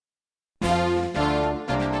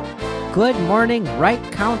Good morning, Wright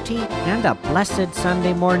County, and a blessed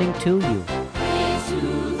Sunday morning to you. Praise to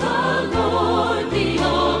the Lord, the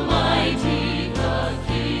Almighty, the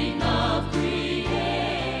King of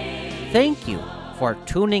creation. Thank you for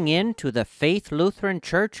tuning in to the Faith Lutheran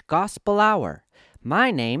Church Gospel Hour.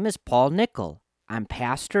 My name is Paul Nickel. I'm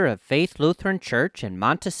pastor of Faith Lutheran Church in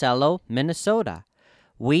Monticello, Minnesota.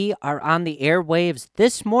 We are on the airwaves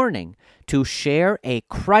this morning to share a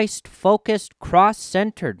Christ-focused,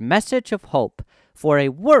 cross-centered message of hope for a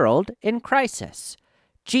world in crisis.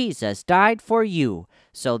 Jesus died for you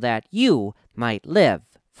so that you might live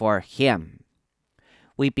for Him.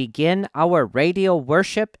 We begin our radio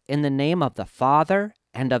worship in the name of the Father,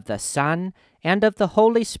 and of the Son, and of the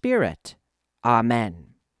Holy Spirit. Amen.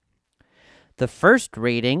 The first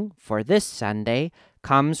reading for this Sunday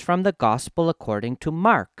comes from the Gospel according to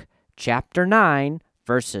Mark, chapter 9,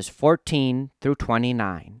 verses 14 through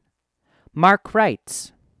 29. Mark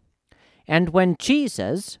writes, "And when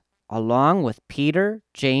Jesus, along with Peter,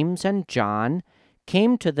 James, and John,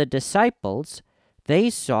 came to the disciples, they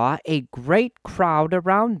saw a great crowd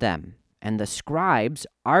around them, and the scribes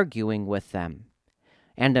arguing with them.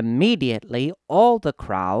 And immediately all the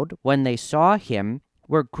crowd, when they saw him,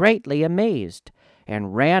 were greatly amazed,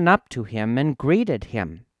 and ran up to him and greeted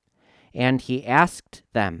him. And he asked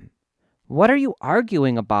them, 'What are you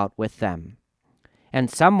arguing about with them?' And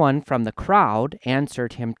someone from the crowd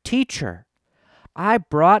answered him, 'Teacher, I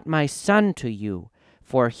brought my son to you,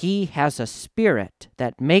 for he has a spirit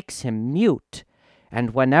that makes him mute,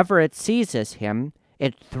 and whenever it seizes him,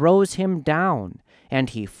 it throws him down,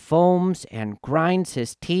 and he foams and grinds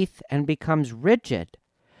his teeth and becomes rigid.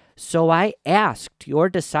 So I asked your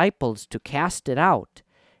disciples to cast it out,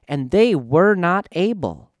 and they were not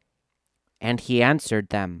able.' And he answered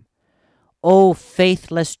them, 'O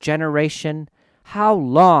faithless generation, how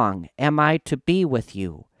long am I to be with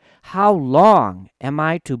you? How long am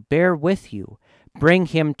I to bear with you? Bring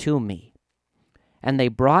him to me.' And they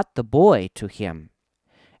brought the boy to him.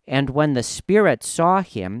 And when the spirit saw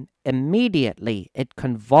him, immediately it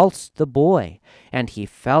convulsed the boy, and he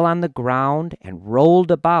fell on the ground and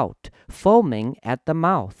rolled about, foaming at the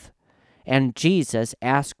mouth. And Jesus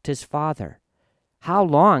asked his father, 'How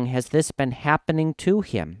long has this been happening to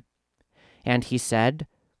him?' And he said,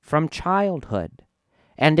 'From childhood.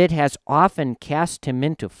 And it has often cast him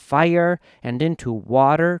into fire and into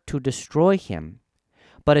water to destroy him.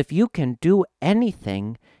 But if you can do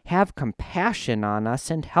anything, have compassion on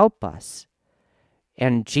us and help us.'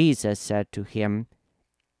 And Jesus said to him,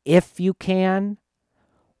 'If you can,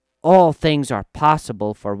 all things are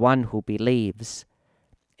possible for one who believes.'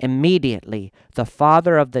 Immediately the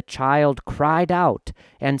father of the child cried out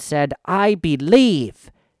and said, 'I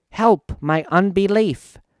believe. Help my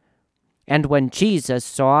unbelief.' And when Jesus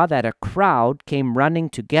saw that a crowd came running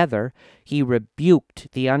together, he rebuked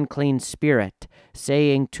the unclean spirit,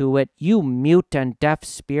 saying to it, 'You mute and deaf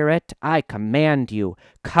spirit, I command you,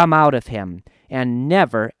 come out of him, and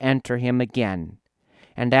never enter him again.'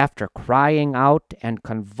 And after crying out and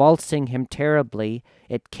convulsing him terribly,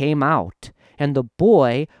 it came out, and the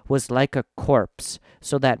boy was like a corpse,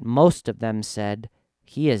 so that most of them said,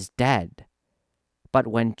 'He is dead.' But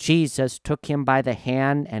when Jesus took him by the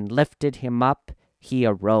hand and lifted him up, he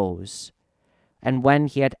arose. And when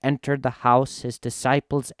he had entered the house, his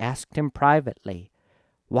disciples asked him privately,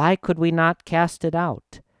 'Why could we not cast it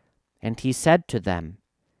out?' And he said to them,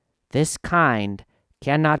 'This kind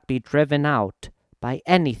cannot be driven out by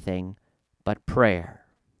anything but prayer.'"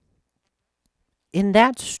 In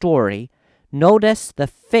that story, notice the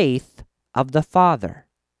faith of the father.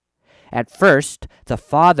 At first, the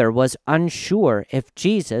father was unsure if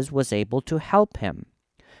Jesus was able to help him.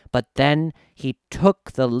 But then he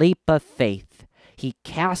took the leap of faith. He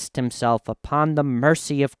cast himself upon the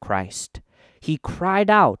mercy of Christ. He cried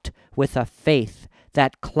out with a faith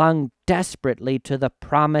that clung desperately to the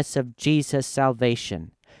promise of Jesus'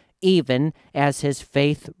 salvation, even as his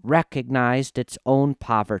faith recognized its own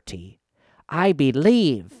poverty. "I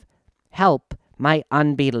believe. Help my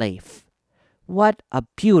unbelief." What a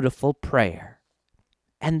beautiful prayer.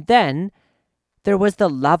 And then there was the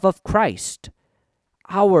love of Christ.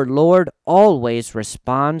 Our Lord always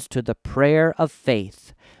responds to the prayer of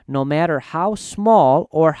faith, no matter how small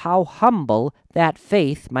or how humble that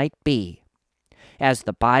faith might be. As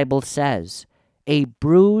the Bible says, "A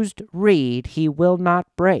bruised reed he will not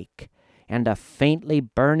break, and a faintly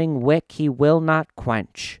burning wick he will not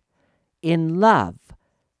quench." In love,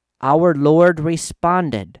 our Lord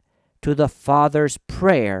responded to the Father's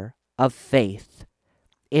prayer of faith.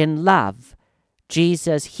 In love,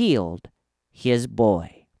 Jesus healed his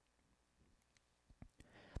boy.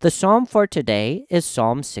 The psalm for today is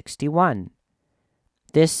Psalm 61.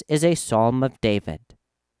 This is a psalm of David.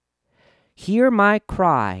 Hear my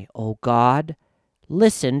cry, O God,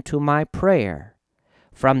 listen to my prayer.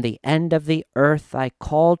 From the end of the earth I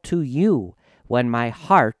call to you when my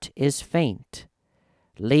heart is faint.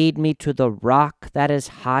 Lead me to the rock that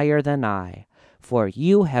is higher than I, for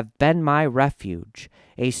you have been my refuge,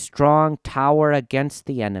 a strong tower against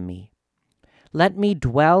the enemy. Let me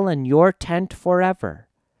dwell in your tent forever.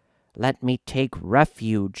 Let me take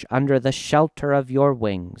refuge under the shelter of your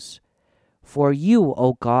wings. For you,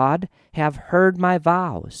 O God, have heard my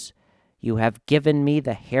vows. You have given me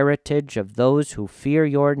the heritage of those who fear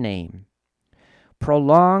your name.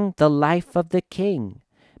 Prolong the life of the king.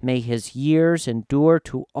 May his years endure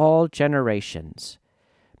to all generations.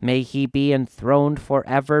 May he be enthroned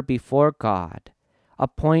forever before God.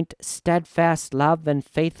 Appoint steadfast love and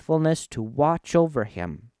faithfulness to watch over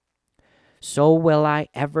him. So will I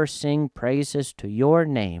ever sing praises to your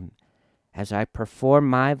name as I perform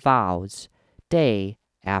my vows day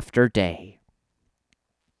after day.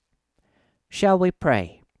 Shall we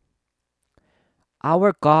pray?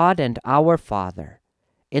 Our God and our Father,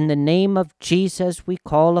 in the name of Jesus we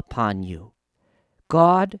call upon you.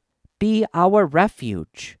 God, be our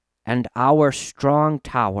refuge and our strong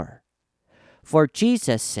tower. For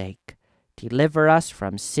Jesus' sake, deliver us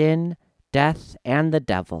from sin, death, and the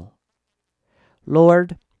devil.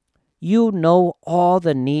 Lord, you know all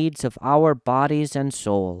the needs of our bodies and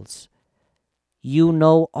souls. You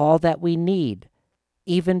know all that we need,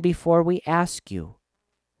 even before we ask you.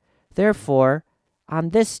 Therefore, on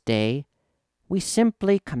this day, we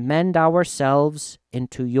simply commend ourselves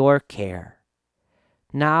into your care.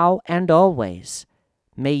 Now and always,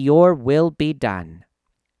 may your will be done,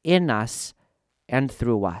 in us and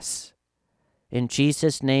through us. In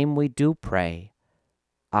Jesus' name we do pray.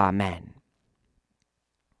 Amen.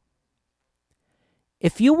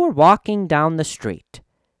 If you were walking down the street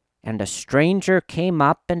and a stranger came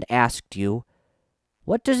up and asked you,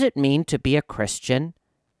 "What does it mean to be a Christian?"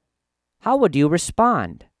 how would you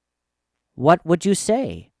respond? What would you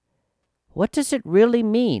say? What does it really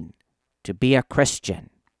mean to be a Christian?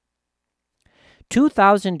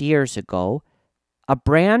 2,000 years ago, a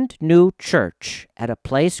brand new church at a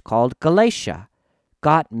place called Galatia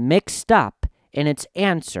got mixed up in its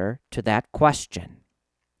answer to that question.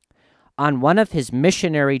 On one of his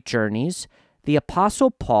missionary journeys, the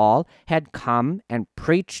Apostle Paul had come and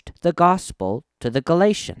preached the gospel to the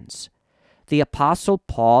Galatians. The Apostle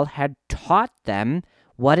Paul had taught them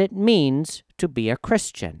what it means to be a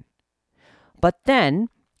Christian. But then,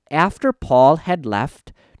 after Paul had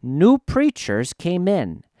left, new preachers came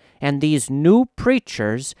in, and these new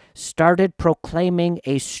preachers started proclaiming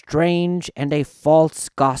a strange and a false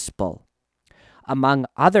gospel. Among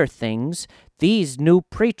other things, these new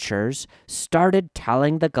preachers started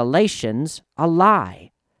telling the Galatians a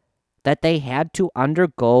lie, that they had to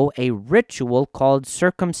undergo a ritual called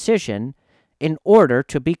circumcision in order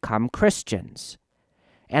to become Christians.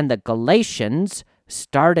 And the Galatians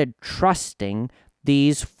started trusting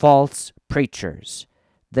these false preachers.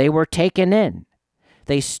 They were taken in.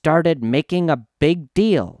 They started making a big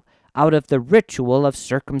deal out of the ritual of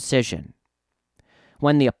circumcision.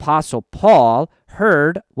 When the Apostle Paul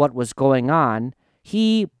heard what was going on,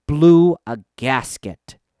 he blew a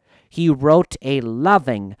gasket. He wrote a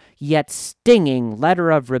loving yet stinging letter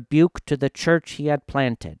of rebuke to the church he had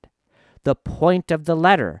planted. The point of the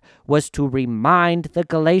letter was to remind the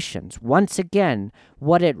Galatians once again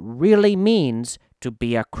what it really means to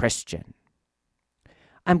be a Christian.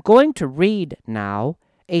 I'm going to read now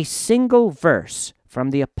a single verse from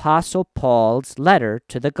the Apostle Paul's letter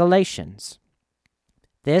to the Galatians.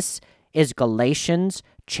 This is Galatians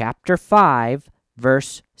chapter 5,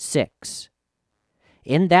 verse 6.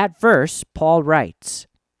 In that verse, Paul writes,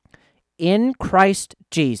 "In Christ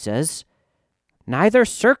Jesus, neither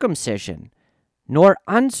circumcision nor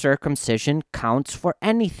uncircumcision counts for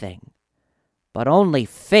anything, but only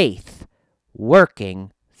faith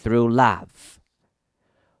working through love."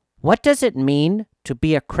 What does it mean to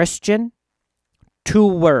be a Christian? 2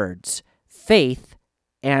 words, faith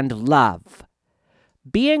and love.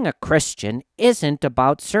 Being a Christian isn't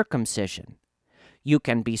about circumcision. You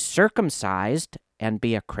can be circumcised and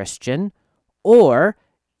be a Christian, or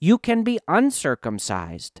you can be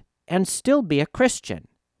uncircumcised and still be a Christian.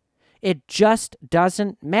 It just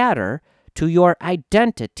doesn't matter to your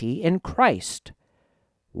identity in Christ.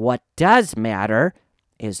 What does matter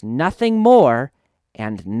is nothing more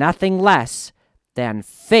and nothing less than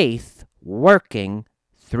faith working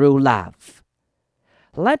through love.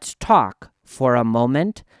 Let's talk for a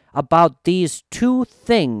moment about these 2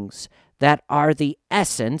 things that are the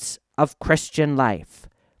essence of Christian life: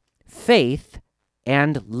 faith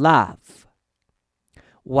and love.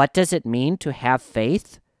 What does it mean to have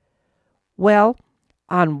faith? Well,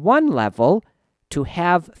 on one level, to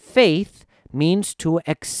have faith means to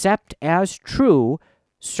accept as true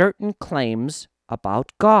certain claims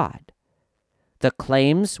about God. The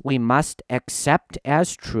claims we must accept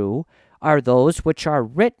as true are those which are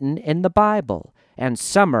written in the Bible and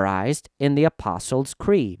summarized in the Apostles'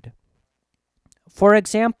 Creed. For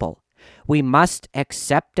example, we must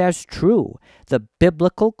accept as true the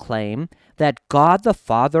biblical claim that God the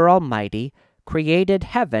Father Almighty created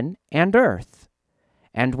heaven and earth.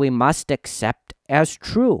 And we must accept as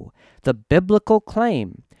true the biblical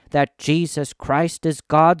claim that Jesus Christ is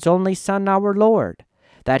God's only Son, our Lord,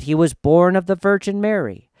 that he was born of the Virgin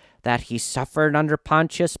Mary, that he suffered under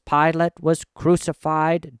Pontius Pilate, was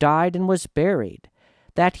crucified, died, and was buried,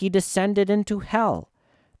 that he descended into hell,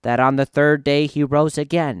 that on the third day he rose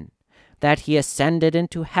again, that he ascended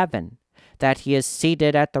into heaven, that he is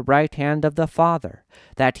seated at the right hand of the Father,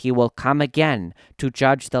 that he will come again to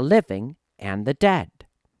judge the living and the dead.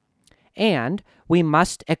 And we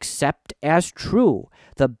must accept as true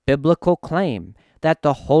the biblical claim that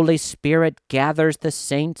the Holy Spirit gathers the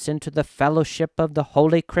saints into the fellowship of the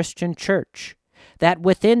Holy Christian Church, that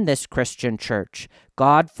within this Christian Church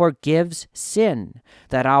God forgives sin,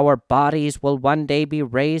 that our bodies will one day be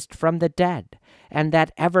raised from the dead, and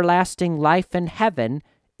that everlasting life in heaven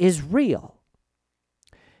is real.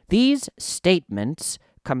 These statements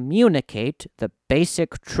communicate the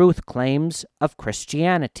basic truth claims of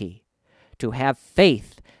Christianity. To have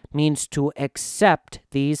faith means to accept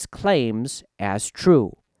these claims as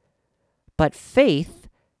true. But faith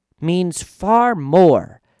means far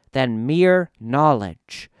more than mere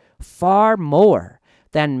knowledge, far more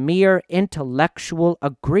than mere intellectual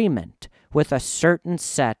agreement with a certain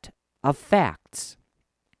set of facts.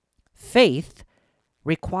 Faith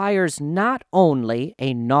requires not only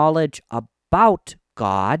a knowledge about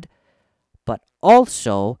God, but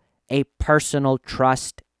also a personal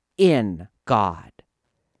trust in God.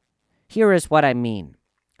 Here is what I mean.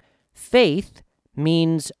 Faith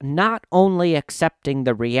means not only accepting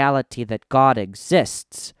the reality that God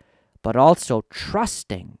exists, but also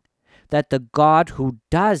trusting that the God who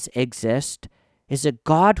does exist is a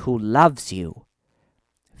God who loves you.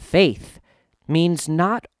 Faith means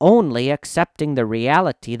not only accepting the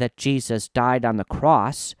reality that Jesus died on the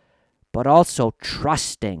cross, but also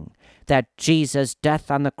trusting that Jesus'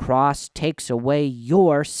 death on the cross takes away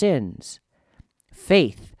your sins.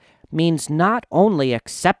 Faith means not only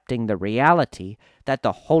accepting the reality that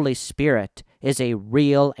the Holy Spirit is a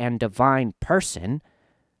real and divine person,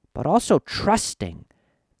 but also trusting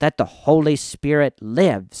that the Holy Spirit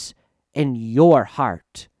lives in your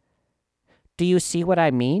heart. Do you see what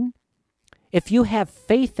I mean? If you have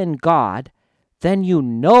faith in God, then you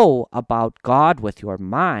know about God with your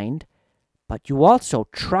mind, but you also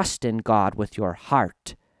trust in God with your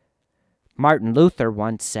heart. Martin Luther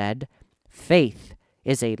once said, "Faith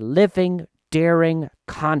is a living, daring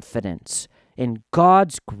confidence in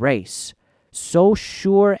God's grace, so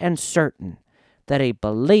sure and certain that a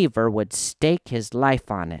believer would stake his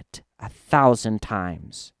life on it 1,000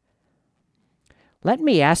 times." Let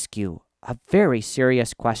me ask you a very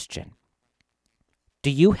serious question. Do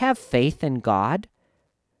you have faith in God?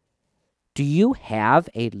 Do you have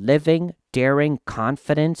a living, daring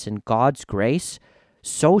confidence in God's grace,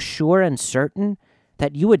 so sure and certain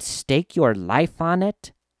that you would stake your life on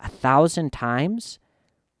it 1,000 times?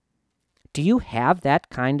 Do you have that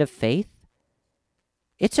kind of faith?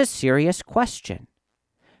 It's a serious question,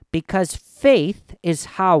 because faith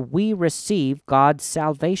is how we receive God's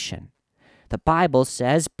salvation. The Bible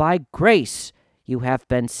says, "By grace you have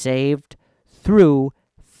been saved through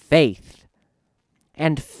faith."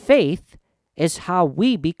 And faith is how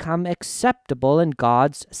we become acceptable in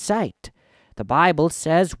God's sight. The Bible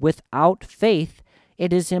says, "Without faith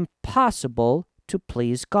it is impossible to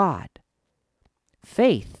please God."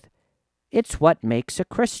 Faith, it's what makes a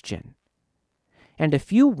Christian. And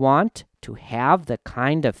if you want to have the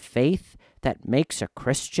kind of faith that makes a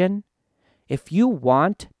Christian, if you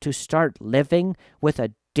want to start living with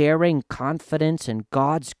a daring confidence in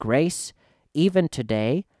God's grace, even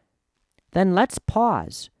today, then let's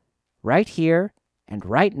pause right here and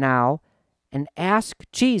right now and ask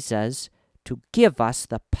Jesus to give us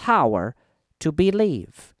the power to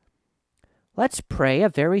believe. Let's pray a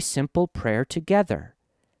very simple prayer together.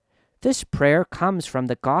 This prayer comes from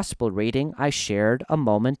the gospel reading I shared a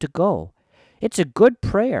moment ago. It's a good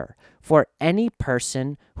prayer for any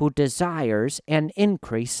person who desires an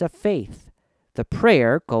increase of faith. The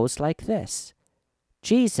prayer goes like this: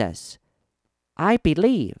 "Jesus, I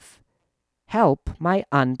believe. Help my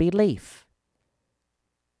unbelief.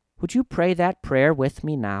 Would you pray that prayer with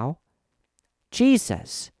me now?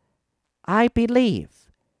 Jesus, I believe.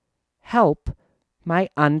 Help my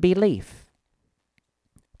unbelief.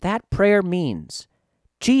 That prayer means,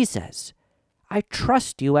 Jesus, I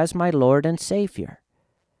trust you as my Lord and Savior.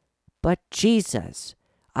 But Jesus,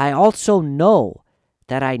 I also know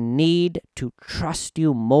that I need to trust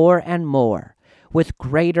you more and more with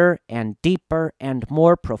greater and deeper and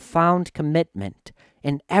more profound commitment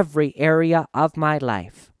in every area of my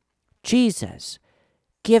life. Jesus,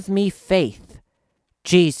 give me faith.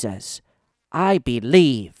 Jesus, I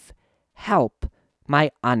believe. Help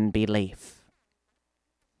my unbelief.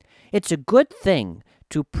 It's a good thing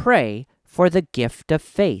to pray for the gift of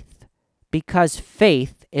faith, because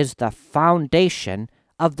faith is the foundation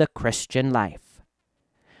of the Christian life.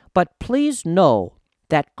 But please know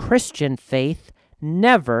that Christian faith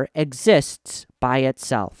never exists by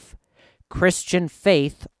itself. Christian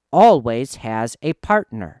faith always has a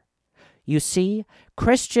partner. You see,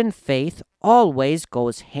 Christian faith always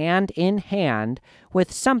goes hand in hand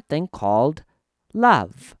with something called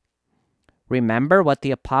love. Remember what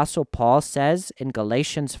the Apostle Paul says in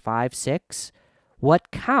Galatians 5:6?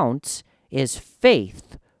 What counts is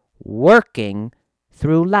faith working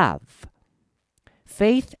through love.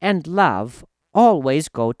 Faith and love always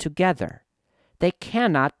go together. They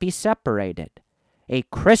cannot be separated. A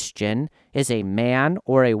Christian is a man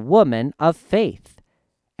or a woman of faith,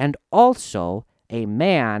 and also a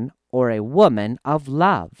man or a woman of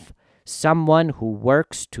love, someone who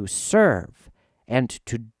works to serve and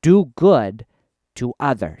to do good to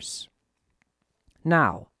others.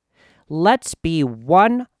 Now, let's be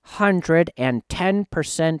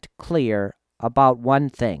 110% clear about one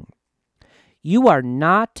thing. You are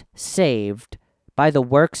not saved by the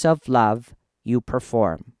works of love you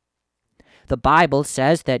perform. The Bible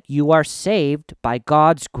says that you are saved by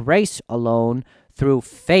God's grace alone, through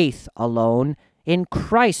faith alone, in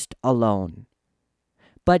Christ alone.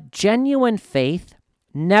 But genuine faith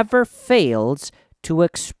never fails to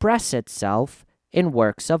express itself in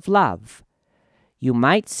works of love. You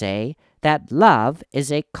might say that love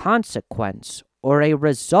is a consequence or a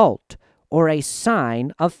result or a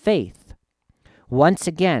sign of faith. Once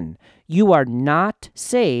again, you are not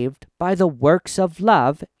saved by the works of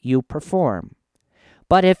love you perform.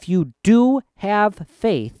 But if you do have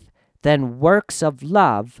faith, then works of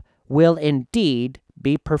love will indeed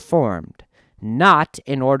be performed, not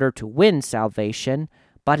in order to win salvation,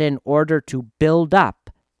 but in order to build up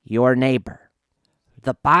your neighbor.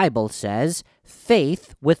 The Bible says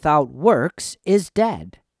faith without works is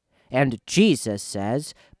dead. And Jesus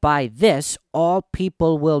says, by this all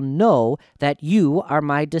people will know that you are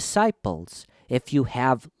my disciples, if you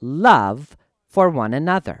have love for one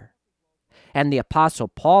another. And the Apostle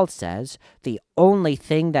Paul says, the only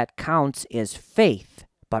thing that counts is faith.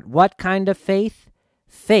 But what kind of faith?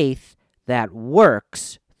 Faith that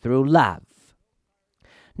works through love.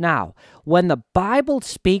 Now, when the Bible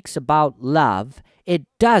speaks about love, it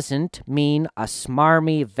doesn't mean a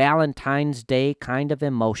smarmy Valentine's Day kind of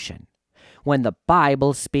emotion. When the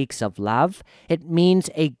Bible speaks of love, it means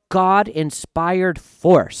a God-inspired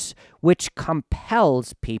force which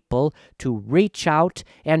compels people to reach out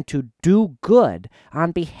and to do good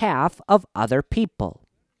on behalf of other people.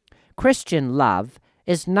 Christian love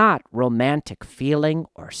is not romantic feeling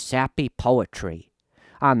or sappy poetry.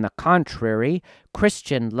 On the contrary,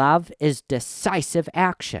 Christian love is decisive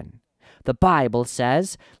action. The Bible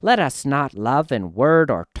says, let us not love in word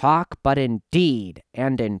or talk, but in deed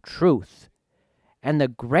and in truth. And the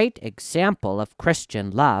great example of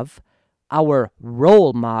Christian love, our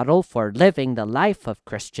role model for living the life of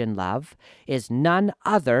Christian love, is none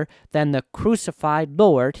other than the crucified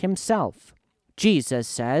Lord himself. Jesus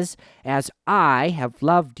says, as I have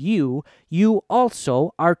loved you, you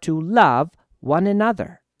also are to love one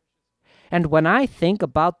another. And when I think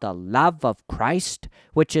about the love of Christ,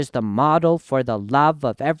 which is the model for the love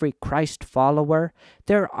of every Christ follower,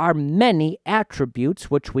 there are many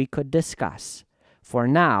attributes which we could discuss. For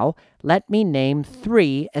now, let me name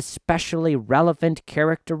 3 especially relevant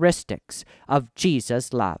characteristics of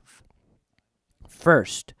Jesus' love.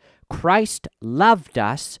 First, Christ loved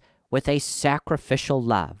us with a sacrificial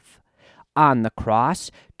love. On the cross,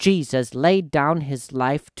 Jesus laid down his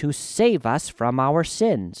life to save us from our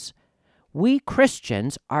sins. We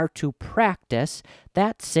Christians are to practice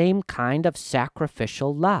that same kind of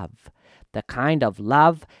sacrificial love, the kind of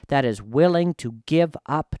love that is willing to give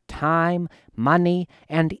up time, money,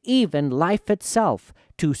 and even life itself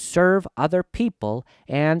to serve other people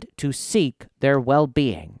and to seek their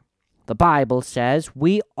well-being. The Bible says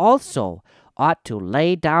we also ought to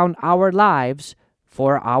lay down our lives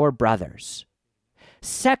for our brothers.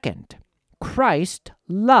 Second, Christ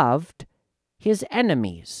loved his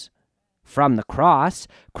enemies. From the cross,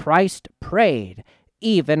 Christ prayed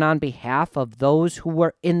even on behalf of those who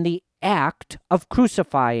were in the act of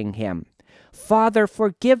crucifying him. Father,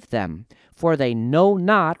 forgive them, for they know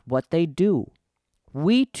not what they do.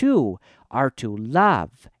 We too are to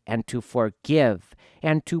love and to forgive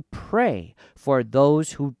and to pray for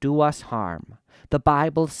those who do us harm. The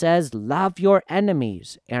Bible says, love your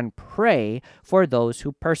enemies and pray for those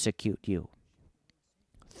who persecute you.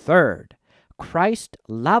 Third, Christ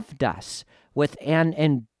loved us with an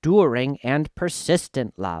enduring and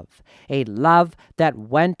persistent love, a love that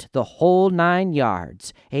went the whole 9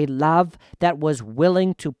 yards, a love that was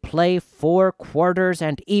willing to play 4 quarters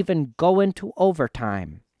and even go into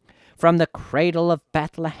overtime. From the cradle of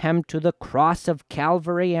Bethlehem to the cross of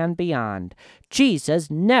Calvary and beyond, Jesus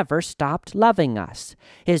never stopped loving us.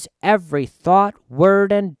 His every thought,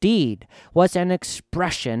 word, and deed was an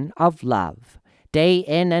expression of love. Day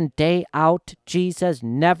in and day out, Jesus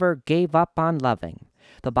never gave up on loving.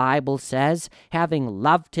 The Bible says, having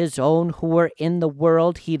loved his own who were in the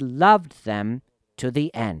world, he loved them to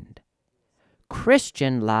the end.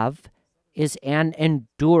 Christian love is an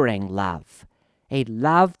enduring love, a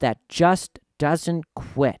love that just doesn't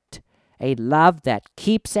quit, a love that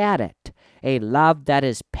keeps at it, a love that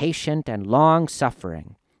is patient and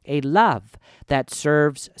long-suffering, a love that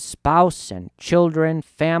serves spouse and children,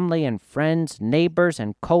 family and friends, neighbors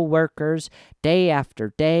and co-workers, day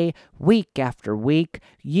after day, week after week,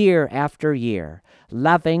 year after year,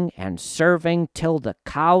 loving and serving till the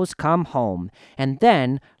cows come home, and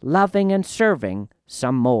then loving and serving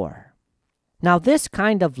some more. Now, this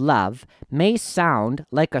kind of love may sound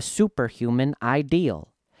like a superhuman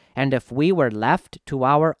ideal, and if we were left to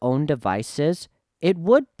our own devices, it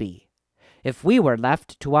would be. If we were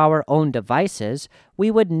left to our own devices, we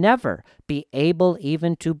would never be able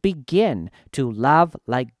even to begin to love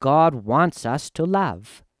like God wants us to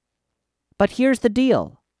love. But here's the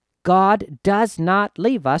deal. God does not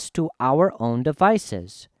leave us to our own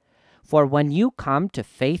devices. For when you come to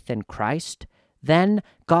faith in Christ, then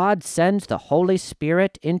God sends the Holy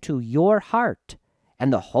Spirit into your heart,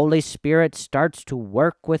 and the Holy Spirit starts to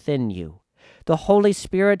work within you. The Holy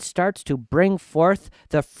Spirit starts to bring forth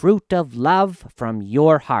the fruit of love from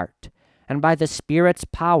your heart, and by the Spirit's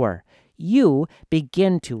power, you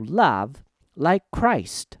begin to love like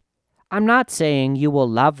Christ. I'm not saying you will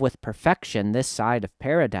love with perfection this side of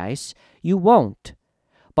paradise. You won't.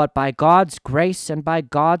 But by God's grace and by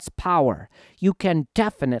God's power, you can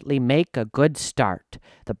definitely make a good start.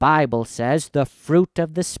 The Bible says the fruit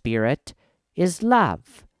of the Spirit is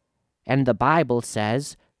love. And the Bible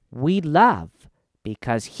says we love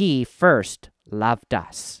because He first loved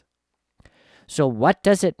us. So what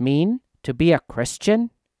does it mean to be a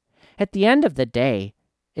Christian? At the end of the day,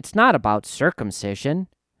 it's not about circumcision.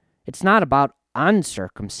 It's not about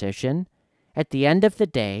uncircumcision. At the end of the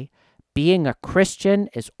day, being a Christian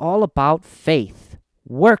is all about faith,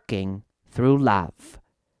 working through love.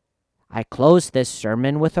 I close this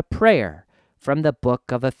sermon with a prayer from the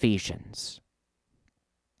book of Ephesians.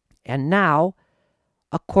 And now,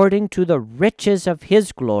 according to the riches of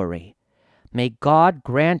His glory, may God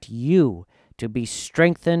grant you to be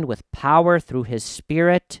strengthened with power through His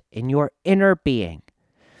Spirit in your inner being,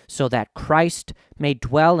 so that Christ may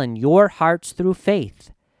dwell in your hearts through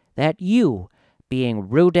faith, that you, being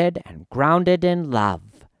rooted and grounded in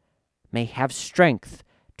love, may have strength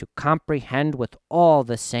to comprehend with all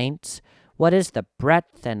the saints what is the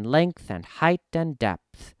breadth and length and height and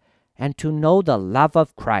depth, and to know the love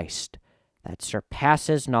of Christ that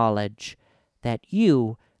surpasses knowledge, that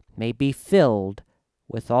you may be filled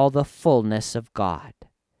with all the fullness of God.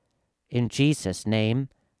 In Jesus' name,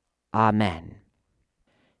 Amen.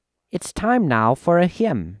 It's time now for a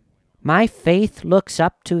hymn. My faith looks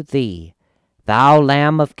up to Thee, Thou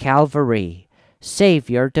Lamb of Calvary,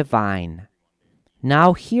 Savior divine.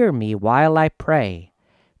 Now hear me while I pray.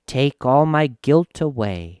 Take all my guilt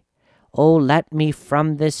away. O let me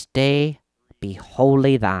from this day be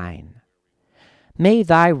wholly Thine. May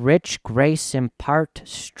Thy rich grace impart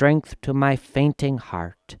strength to my fainting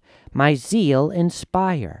heart, my zeal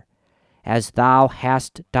inspire. As Thou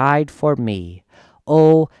hast died for me,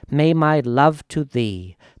 O may my love to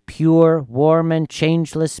Thee, pure, warm, and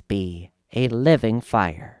changeless be, a living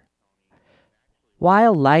fire.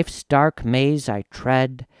 While life's dark maze I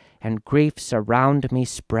tread, and griefs around me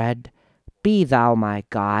spread, be Thou my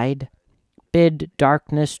guide. Bid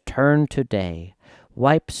darkness turn to day,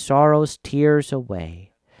 wipe sorrow's tears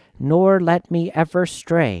away, nor let me ever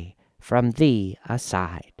stray from Thee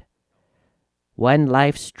aside. when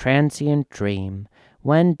life's transient dream,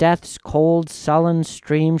 when death's cold, sullen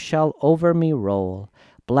stream shall over me roll,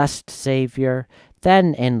 blessed Savior,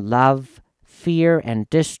 then in love, fear and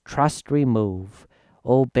distrust remove.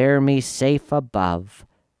 O bear me safe above,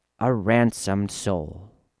 a ransomed soul.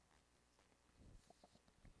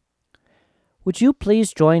 Would you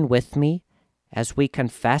please join with me as we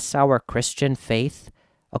confess our Christian faith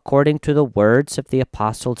according to the words of the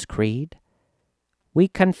Apostles' Creed? We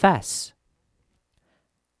confess,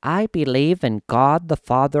 I believe in God the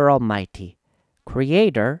Father Almighty,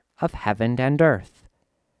 creator of heaven and earth.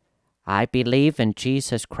 I believe in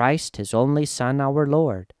Jesus Christ, his only Son, our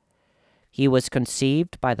Lord. He was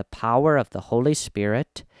conceived by the power of the Holy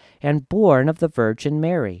Spirit and born of the Virgin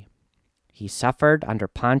Mary. He suffered under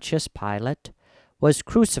Pontius Pilate, was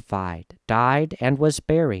crucified, died, and was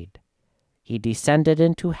buried. He descended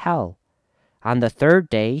into hell. On the third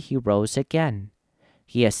day he rose again.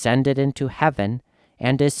 He ascended into heaven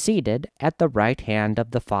and is seated at the right hand of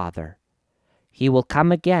the Father. He will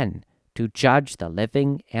come again to judge the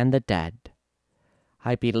living and the dead.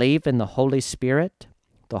 I believe in the Holy Spirit,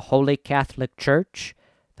 the Holy Catholic Church,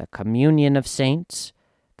 the communion of saints,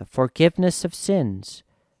 the forgiveness of sins,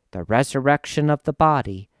 the resurrection of the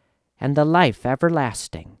body, and the life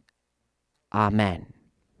everlasting. Amen.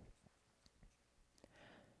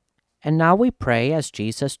 And now we pray as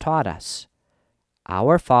Jesus taught us.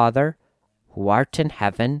 Our Father, who art in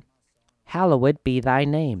heaven, hallowed be thy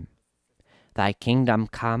name. Thy kingdom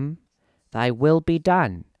come, thy will be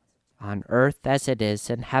done, on earth as it is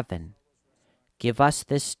in heaven. Give us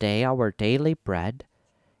this day our daily bread,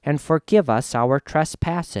 and forgive us our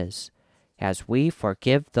trespasses, as we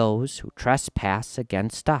forgive those who trespass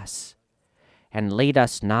against us. And lead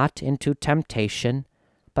us not into temptation,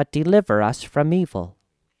 but deliver us from evil.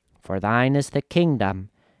 For thine is the kingdom,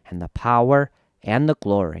 and the power, and the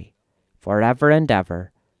glory, forever and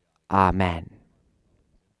ever. Amen.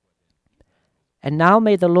 And now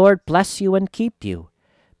may the Lord bless you and keep you.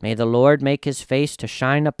 May the Lord make his face to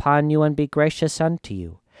shine upon you and be gracious unto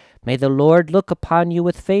you. May the Lord look upon you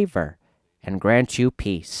with favor and grant you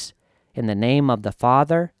peace. In the name of the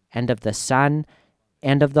Father, and of the Son,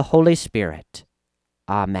 and of the Holy Spirit.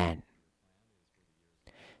 Amen.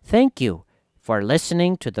 Thank you for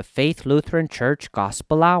listening to the Faith Lutheran Church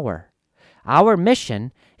Gospel Hour. Our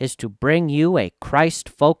mission is to bring you a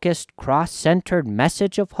Christ-focused, cross-centered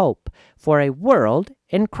message of hope for a world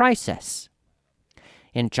in crisis.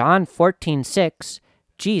 In John 14:6,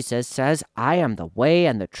 Jesus says, I am the way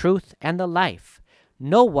and the truth and the life.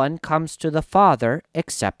 No one comes to the Father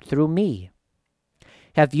except through me.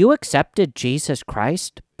 Have you accepted Jesus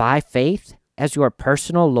Christ by faith as your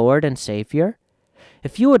personal Lord and Savior?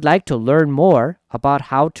 If you would like to learn more about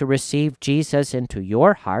how to receive Jesus into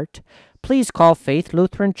your heart, please call Faith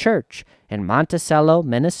Lutheran Church in Monticello,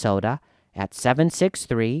 Minnesota at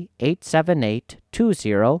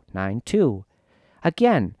 763-878-2092.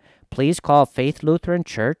 Again, please call Faith Lutheran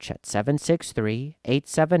Church at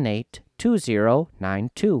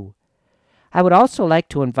 763-878-2092. I would also like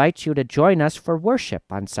to invite you to join us for worship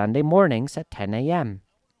on Sunday mornings at 10 a.m.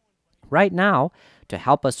 Right now, to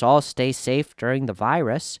help us all stay safe during the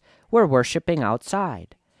virus, we're worshiping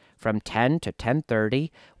outside. From 10 to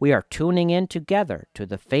 10:30, we are tuning in together to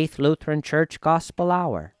the Faith Lutheran Church Gospel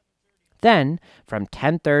Hour. Then, from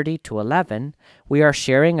 10:30 to 11, we are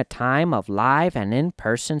sharing a time of live and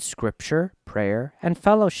in-person scripture, prayer, and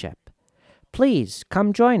fellowship. Please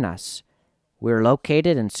come join us. We're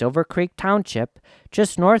located in Silver Creek Township,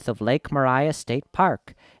 just north of Lake Maria State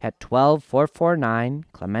Park at 12449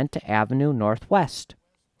 Clementa Avenue Northwest.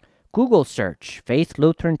 Google search Faith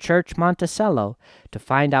Lutheran Church Monticello to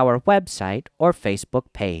find our website or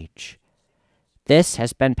Facebook page. This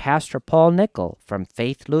has been Pastor Paul Nickel from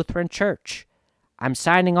Faith Lutheran Church. I'm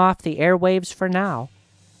signing off the airwaves for now,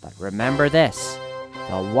 but remember this,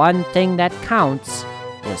 the one thing that counts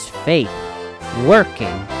is faith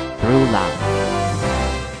working through love.